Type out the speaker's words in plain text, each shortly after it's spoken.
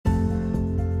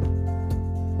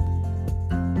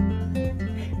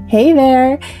Hey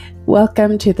there!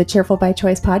 Welcome to the Cheerful by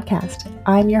Choice podcast.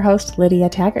 I'm your host, Lydia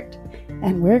Taggart,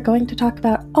 and we're going to talk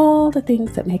about all the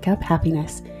things that make up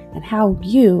happiness and how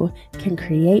you can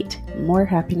create more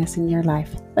happiness in your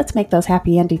life. Let's make those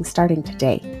happy endings starting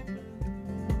today.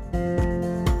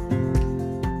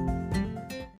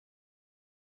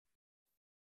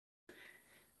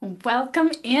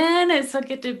 Welcome in. It's so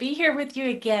good to be here with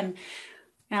you again.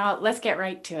 Now, let's get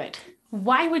right to it.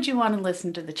 Why would you want to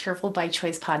listen to the Cheerful by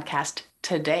Choice podcast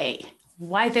today?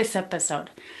 Why this episode?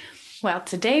 Well,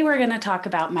 today we're going to talk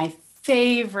about my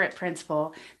favorite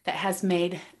principle that has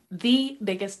made the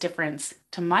biggest difference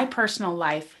to my personal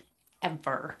life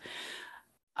ever.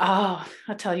 Oh,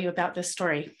 I'll tell you about this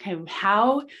story.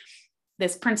 How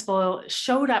this principle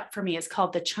showed up for me is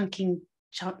called the chunking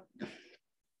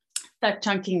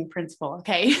principle.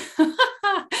 Okay.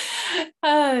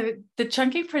 The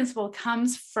chunking principle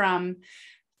comes from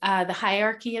the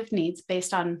hierarchy of needs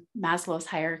based on Maslow's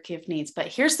hierarchy of needs. But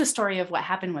here's the story of what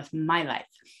happened with my life.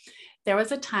 There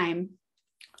was a time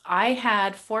I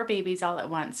had 4 babies all at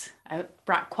once. I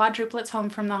brought quadruplets home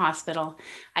from the hospital.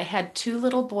 I had 2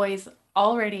 little boys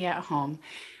already at home,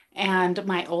 and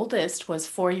my oldest was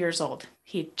 4 years old.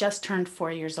 He just turned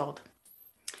 4 years old.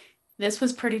 This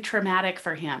was pretty traumatic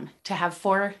for him to have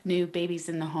 4 new babies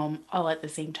in the home all at the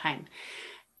same time.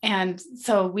 And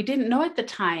so we didn't know at the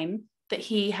time that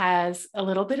he has a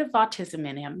little bit of autism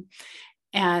in him.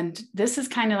 And this is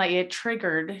kind of like it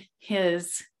triggered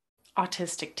his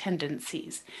autistic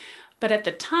tendencies. But at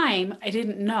the time, I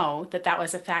didn't know that that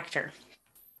was a factor.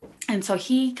 And so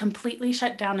he completely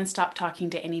shut down and stopped talking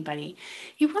to anybody.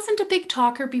 He wasn't a big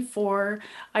talker before.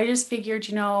 I just figured,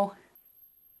 some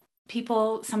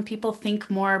people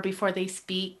think more before they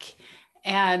speak,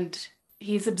 and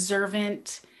he's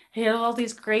observant. He had all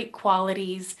these great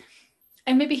qualities,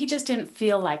 and maybe he just didn't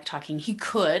feel like talking. He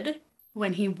could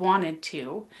when he wanted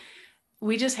to.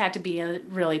 We just had to be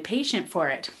really patient for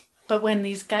it. But when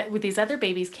these other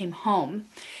babies came home,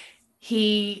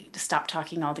 he stopped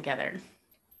talking altogether.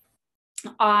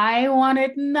 I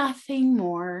wanted nothing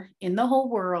more in the whole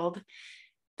world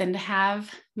than to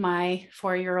have my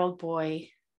 4-year-old boy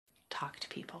talk to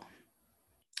people.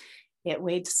 It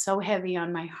weighed so heavy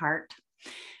on my heart.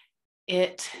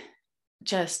 It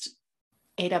just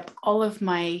ate up all of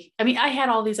I had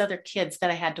all these other kids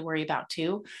that I had to worry about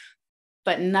too,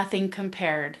 but nothing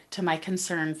compared to my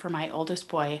concern for my oldest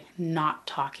boy not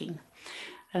talking.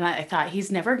 And I thought,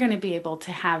 he's never going to be able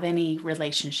to have any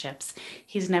relationships.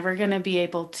 He's never going to be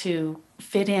able to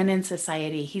fit in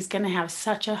society. He's going to have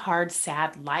such a hard,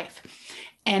 sad life.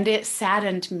 And it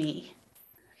saddened me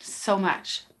so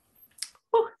much.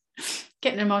 Whew,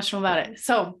 getting emotional about it.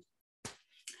 So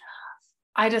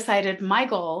I decided my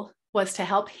goal was to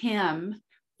help him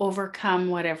overcome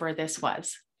whatever this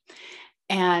was.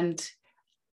 And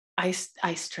I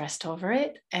stressed over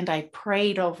it and I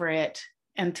prayed over it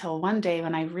until one day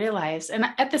when I realized, and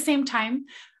at the same time,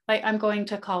 like I'm going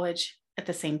to college at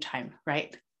the same time,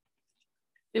 right?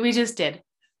 We just did.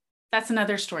 That's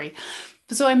another story.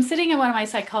 So I'm sitting in one of my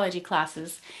psychology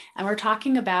classes and we're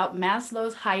talking about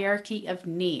Maslow's hierarchy of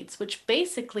needs, which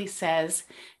basically says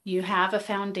you have a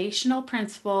foundational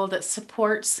principle that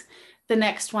supports the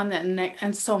next one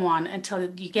and so on until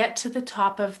you get to the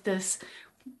top of this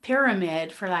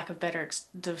pyramid, for lack of better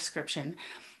description.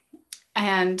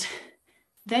 And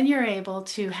then you're able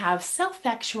to have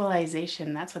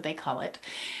self-actualization, that's what they call it.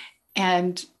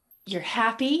 And you're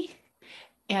happy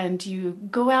and you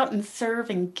go out and serve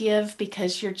and give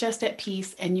because you're just at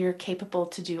peace and you're capable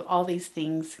to do all these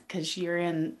things because you're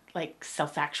in like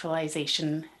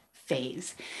self-actualization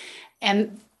phase.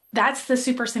 And that's the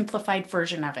super simplified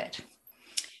version of it.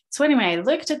 So anyway, I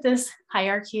looked at this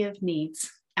hierarchy of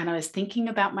needs and I was thinking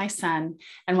about my son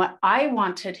and what I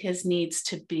wanted his needs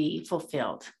to be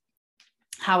fulfilled,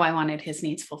 how I wanted his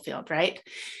needs fulfilled, right?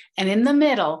 And in the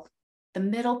middle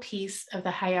piece of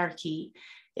the hierarchy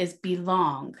is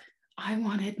belong. I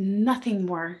wanted nothing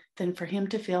more than for him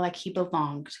to feel like he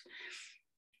belonged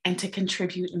and to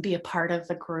contribute and be a part of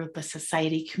a group, a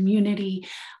society, community,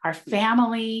 our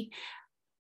family.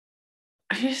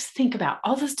 I just think about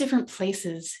all those different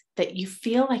places that you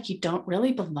feel like you don't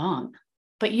really belong,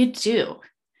 but you do.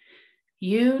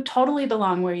 You totally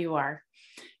belong where you are.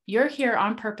 You're here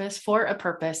on purpose for a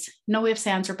purpose. No ifs,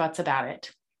 ands, or buts about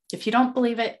it. If you don't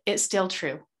believe it, it's still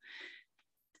true.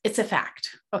 It's a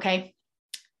fact, okay?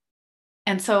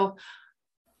 And so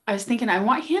I was thinking, I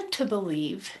want him to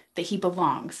believe that he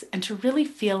belongs and to really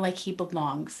feel like he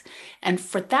belongs. And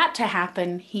for that to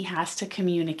happen, he has to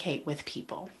communicate with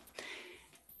people.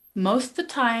 Most of the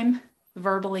time,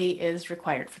 verbally is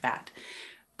required for that.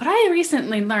 But I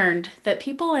recently learned that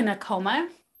people in a coma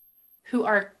who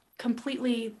are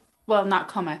completely, well, not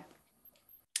coma,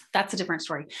 that's a different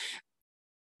story.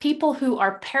 People who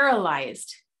are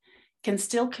paralyzed can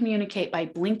still communicate by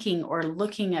blinking or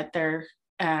looking at their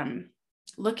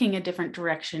looking a different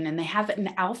direction. And they have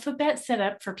an alphabet set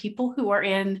up for people who are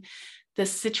in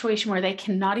this situation where they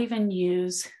cannot even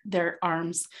use their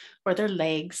arms or their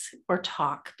legs or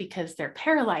talk because they're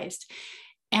paralyzed.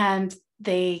 And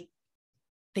they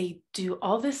do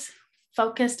all this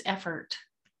focused effort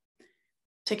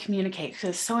to communicate because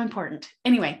it's so important.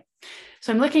 Anyway,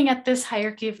 so I'm looking at this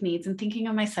hierarchy of needs and thinking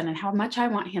of my son and how much I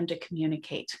want him to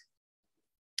communicate.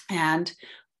 And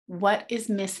what is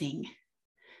missing?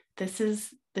 This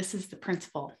is the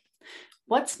principle.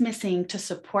 What's missing to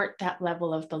support that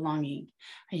level of belonging?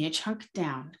 And you chunk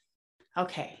down.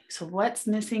 Okay, so what's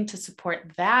missing to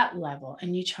support that level?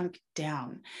 And you chunk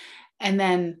down. And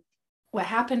then what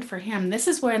happened for him, this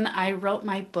is when I wrote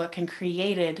my book and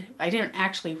created, I didn't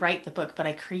actually write the book, but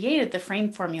I created the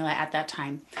frame formula at that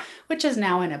time, which is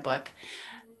now in a book,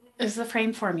 is the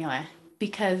frame formula,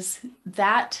 because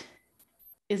that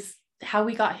is how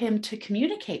we got him to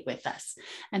communicate with us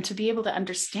and to be able to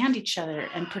understand each other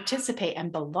and participate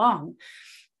and belong.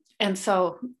 And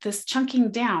so this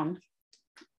chunking down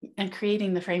and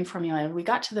creating the frame formula, we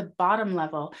got to the bottom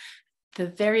level, the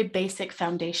very basic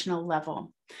foundational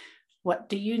level. What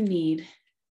do you need?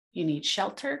 You need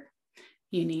shelter,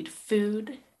 you need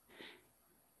food,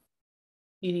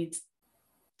 you need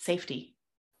safety.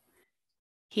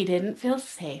 He didn't feel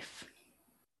safe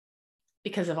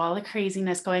because of all the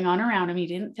craziness going on around him. He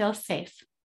didn't feel safe.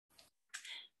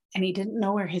 And he didn't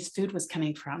know where his food was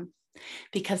coming from.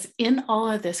 Because in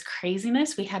all of this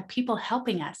craziness, we had people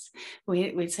helping us.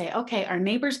 We'd say, okay, our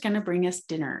neighbor's going to bring us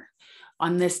dinner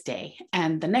on this day.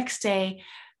 And the next day,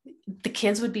 the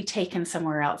kids would be taken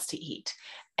somewhere else to eat.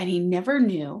 And he never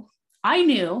knew. I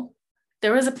knew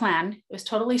there was a plan. It was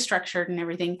totally structured and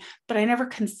everything, but I never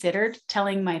considered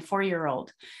telling my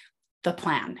 4-year-old the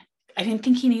plan. I didn't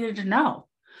think he needed to know.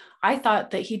 I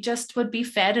thought that he just would be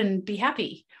fed and be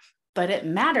happy, but it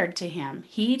mattered to him.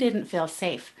 He didn't feel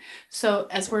safe. So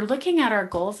as we're looking at our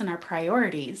goals and our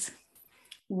priorities,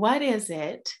 what is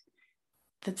it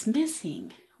that's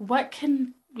missing? What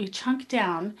can we chunk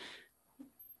down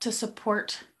to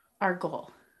support our goal?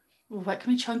 What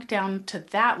can we chunk down to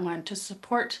that one to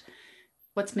support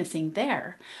what's missing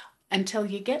there, until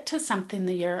you get to something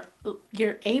that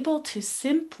you're able to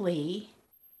simply,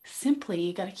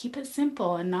 you got to keep it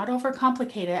simple and not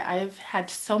overcomplicate it. I've had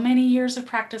so many years of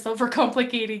practice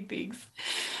overcomplicating things.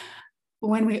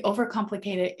 When we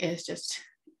overcomplicate it,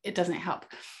 it doesn't help.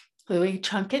 So we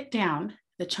chunk it down,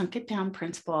 the chunk it down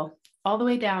principle, all the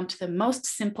way down to the most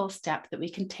simple step that we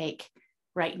can take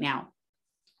right now.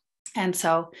 And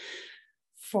so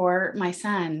for my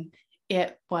son,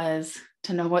 it was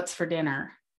to know what's for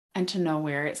dinner and to know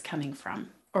where it's coming from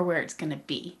or where it's going to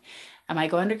be. Am I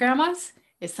going to grandma's?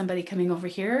 Is somebody coming over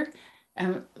here?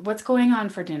 What's going on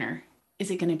for dinner?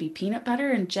 Is it going to be peanut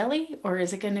butter and jelly, or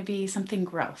is it going to be something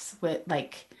gross with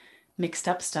like mixed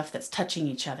up stuff that's touching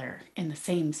each other in the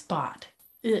same spot?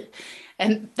 Ugh.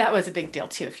 And that was a big deal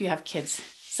too. If you have kids,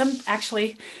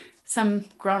 some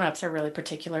grown-ups are really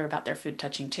particular about their food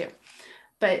touching too.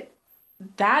 But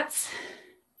that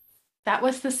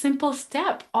was the simple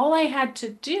step. All I had to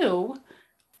do,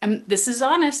 and this is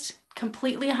honest,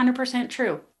 completely 100%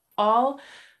 true. All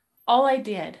I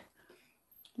did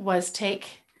was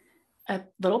take a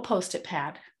little Post-it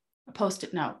pad, a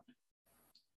Post-it note,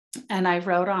 and I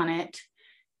wrote on it,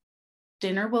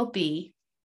 dinner will be,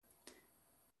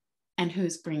 and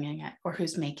who's bringing it or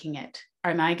who's making it.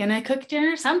 Am I going to cook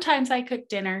dinner? Sometimes I cook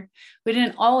dinner. We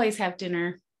didn't always have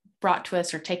dinner brought to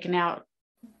us or taken out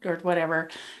or whatever.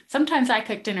 Sometimes I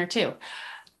cook dinner too.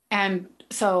 And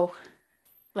so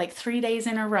like 3 days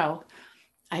in a row,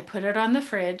 I put it on the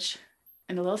fridge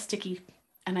in a little sticky,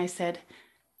 and I said,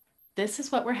 this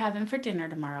is what we're having for dinner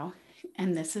tomorrow,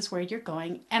 and this is where you're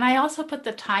going. And I also put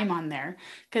the time on there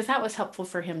because that was helpful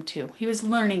for him too. He was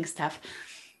learning stuff.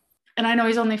 And I know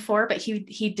he's only 4, but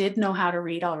he did know how to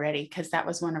read already, because that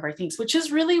was one of our things, which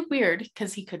is really weird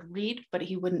because he could read, but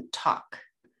he wouldn't talk.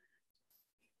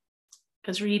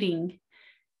 Because reading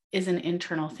is an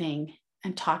internal thing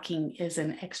and talking is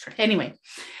an extra. Anyway,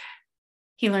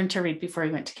 he learned to read before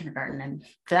he went to kindergarten. And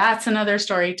that's another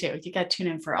story too. You got to tune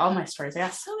in for all my stories. I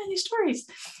got so many stories.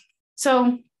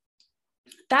 So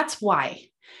that's why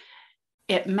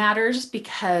it matters,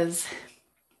 because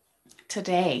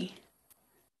today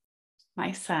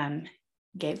my son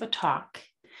gave a talk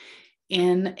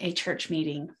in a church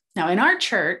meeting. Now in our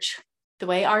church, the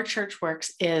way our church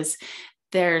works is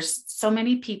there's so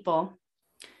many people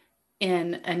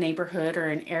in a neighborhood or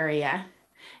an area,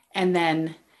 and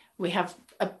then we have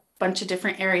a bunch of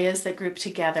different areas that group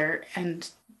together, and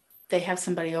they have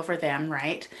somebody over them,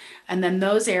 right? And then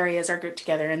those areas are grouped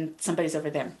together and somebody's over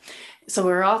them. So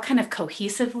we're all kind of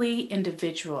cohesively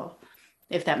individual,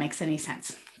 if that makes any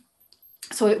sense.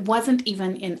 So it wasn't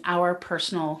even in our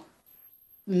personal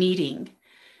meeting.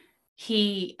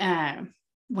 He,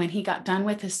 when he got done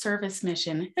with his service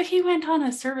mission, he went on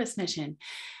a service mission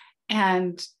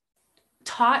and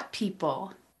taught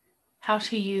people how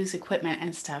to use equipment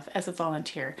and stuff as a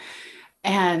volunteer.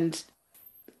 And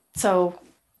so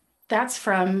that's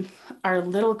from our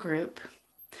little group.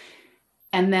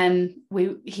 And then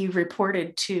he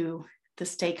reported to the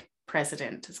stake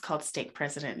president. It's called stake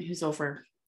president, who's over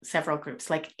several groups,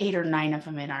 like 8 or 9 of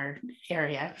them in our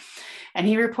area. And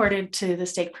he reported to the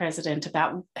stake president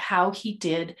about how he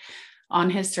did on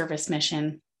his service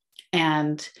mission.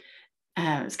 And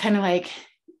it's kind of like,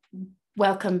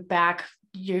 welcome back.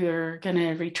 You're going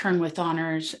to return with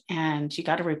honors, and you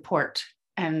got to report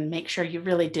and make sure you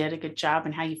really did a good job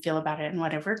and how you feel about it and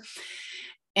whatever.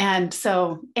 And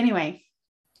so anyway,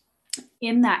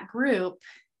 in that group,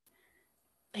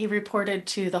 he reported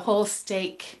to the whole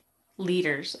stake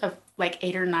leaders of like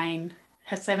 8 or 9,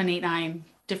 7, 8, 9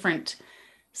 different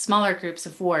smaller groups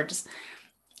of wards.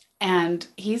 And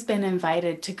he's been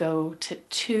invited to go to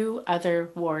 2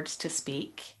 other wards to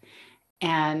speak.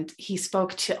 And he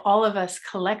spoke to all of us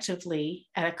collectively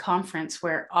at a conference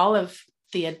where all of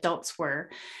the adults were.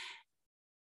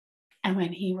 And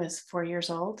when he was 4 years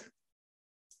old,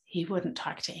 he wouldn't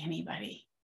talk to anybody.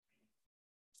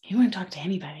 He wouldn't talk to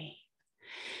anybody.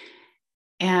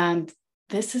 And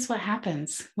this is what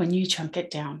happens when you chunk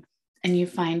it down and you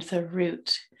find the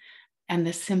root and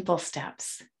the simple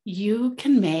steps. You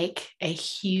can make a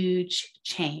huge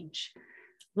change,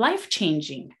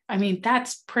 life-changing. I mean,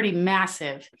 that's pretty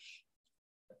massive.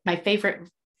 My favorite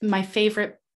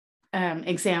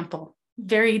example,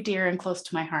 very dear and close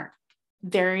to my heart,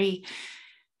 very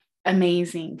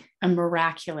amazing and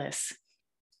miraculous.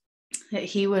 That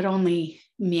he would only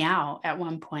meow at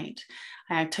one point.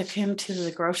 I took him to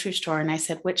the grocery store and I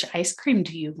said, which ice cream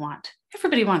do you want?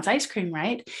 Everybody wants ice cream,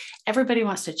 right? Everybody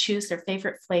wants to choose their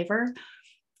favorite flavor.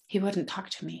 He wouldn't talk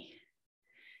to me.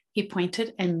 He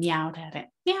pointed and meowed at it.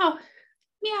 Meow,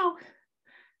 meow.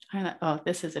 I thought, oh,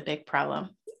 this is a big problem.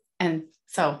 And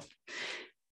so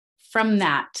from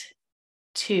that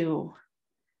to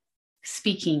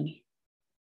speaking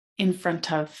in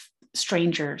front of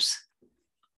strangers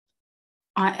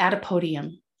at a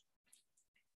podium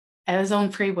at his own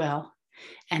free will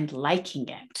and liking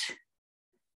it.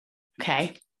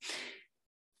 Okay.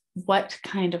 What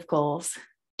kind of goals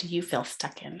do you feel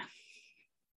stuck in?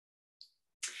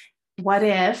 What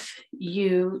if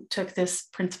you took this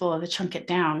principle of the chunk it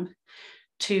down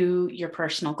to your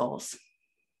personal goals?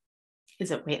 Is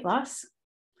it weight loss?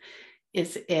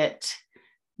 Is it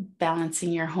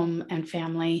balancing your home and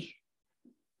family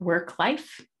work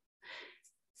life?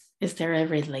 Is there a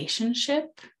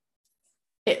relationship?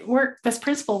 This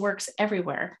principle works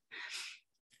everywhere.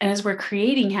 And as we're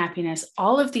creating happiness,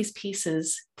 all of these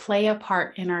pieces play a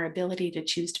part in our ability to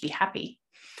choose to be happy.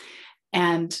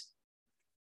 And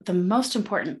the most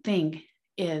important thing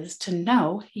is to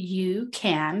know you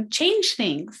can change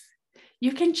things.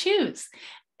 You can choose,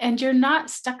 and you're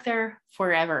not stuck there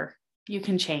forever. You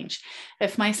can change.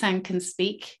 If my son can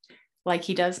speak like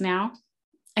he does now,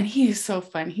 and he is so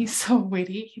fun. He's so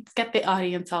witty. He's got the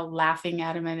audience all laughing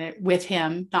at him and with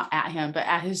him, not at him, but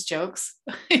at his jokes.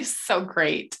 He's so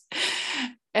great.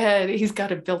 And he's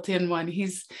got a built-in one.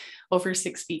 He's over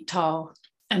 6 feet tall.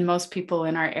 And most people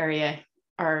in our area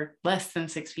are less than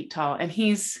 6 feet tall. And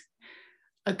he's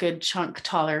a good chunk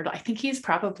taller. I think he's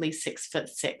probably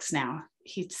 6'6" now.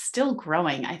 He's still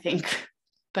growing, I think.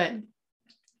 But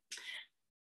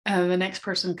the next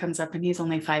person comes up and he's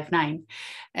only 5'9".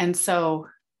 And so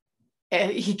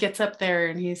he gets up there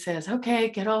and he says, okay,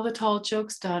 get all the tall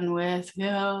jokes done with,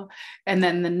 and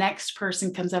then the next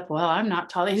person comes up, well, I'm not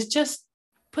tall. He just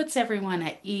puts everyone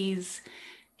at ease.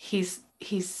 He's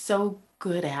so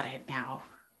good at it now.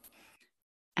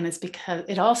 And it's because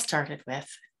it all started with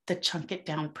the chunk it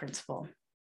down principle.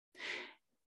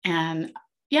 And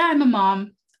yeah, I'm a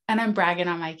mom and I'm bragging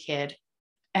on my kid.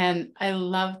 And I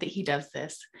love that he does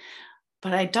this.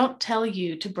 But I don't tell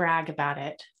you to brag about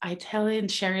it. I tell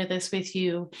and share this with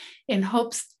you in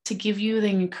hopes to give you the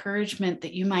encouragement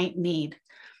that you might need,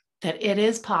 that it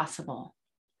is possible.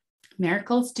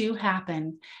 Miracles do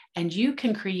happen, and you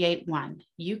can create one.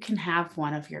 You can have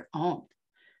one of your own.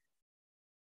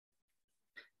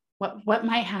 What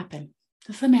might happen?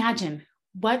 Just imagine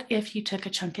What if you took a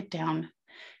chunk it down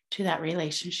to that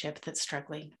relationship that's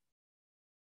struggling?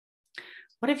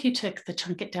 What if you took the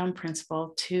chunk it down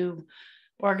principle to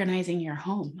organizing your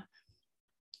home?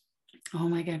 Oh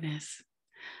my goodness.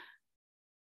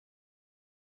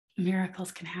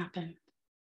 Miracles can happen.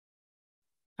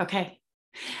 Okay.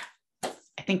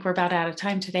 I think we're about out of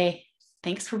time today.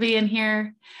 Thanks for being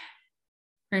here.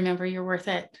 Remember, you're worth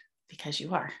it because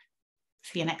you are.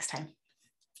 See you next time.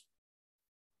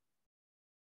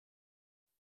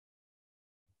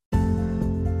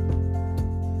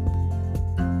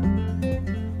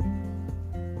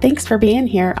 Thanks for being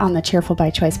here on the Cheerful by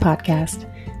Choice podcast.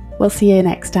 We'll see you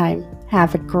next time.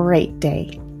 Have a great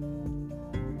day.